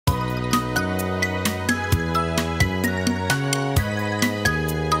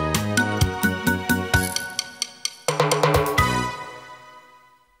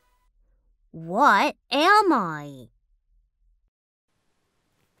What am I?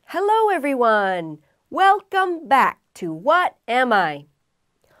 Hello, everyone. Welcome back to What Am I?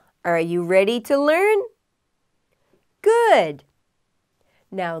 Are you ready to learn? Good.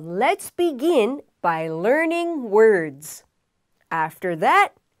 Now let's begin by learning words. After that,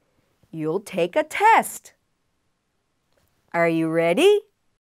 you'll take a test. Are you ready?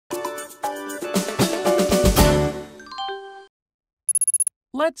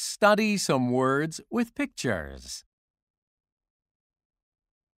 Let's study some words with pictures.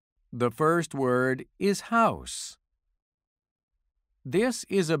 The first word is house. This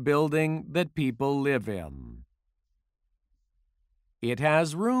is a building that people live in. It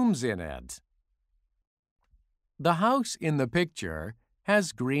has rooms in it. The house in the picture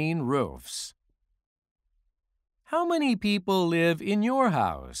has green roofs. How many people live in your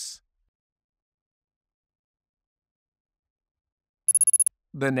house?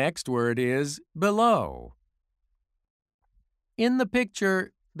 The next word is below. In the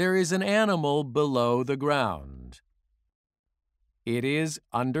picture, there is an animal below the ground. It is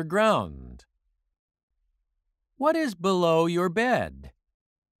underground. What is below your bed?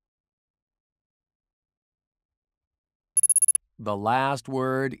 The last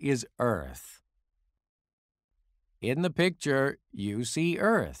word is earth. In the picture, you see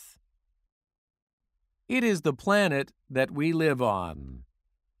Earth. It is the planet that we live on.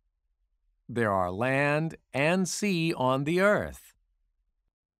 There are land and sea on the earth.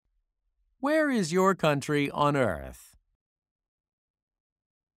 Where is your country on earth?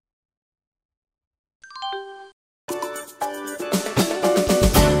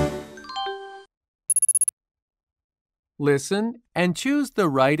 Listen and choose the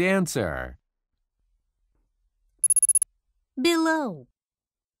right answer. Below.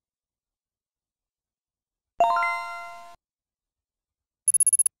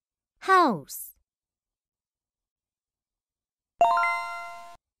 House.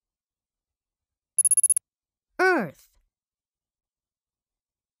 Earth.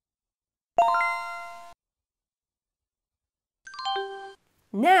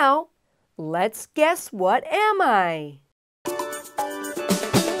 Now, let's guess what am I?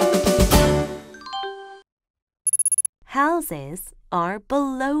 Houses are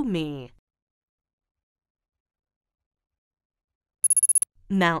below me.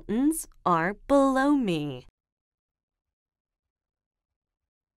 Mountains are below me.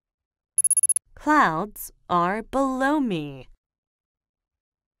 Clouds are below me.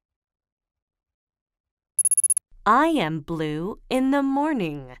 I am blue in the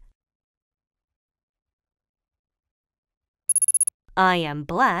morning. I am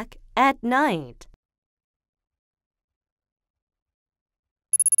black at night.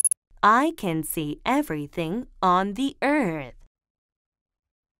 I can see everything on the earth.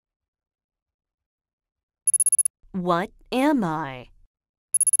 What am I?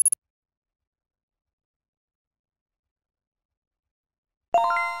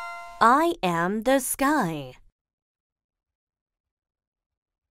 I am the sky.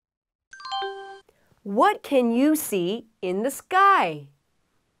 What can you see in the sky?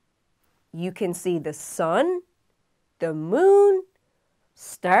 You can see the sun, the moon,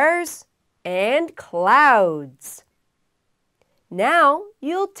 stars, and clouds. Now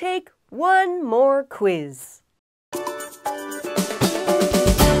you'll take one more quiz.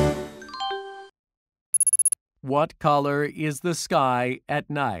 What color is the sky at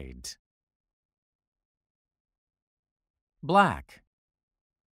night? Black.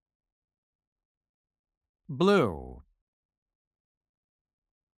 Blue.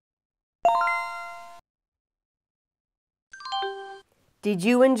 Did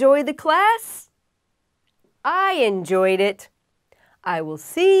you enjoy the class? I enjoyed it. I will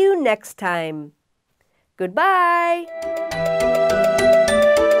see you next time. Goodbye.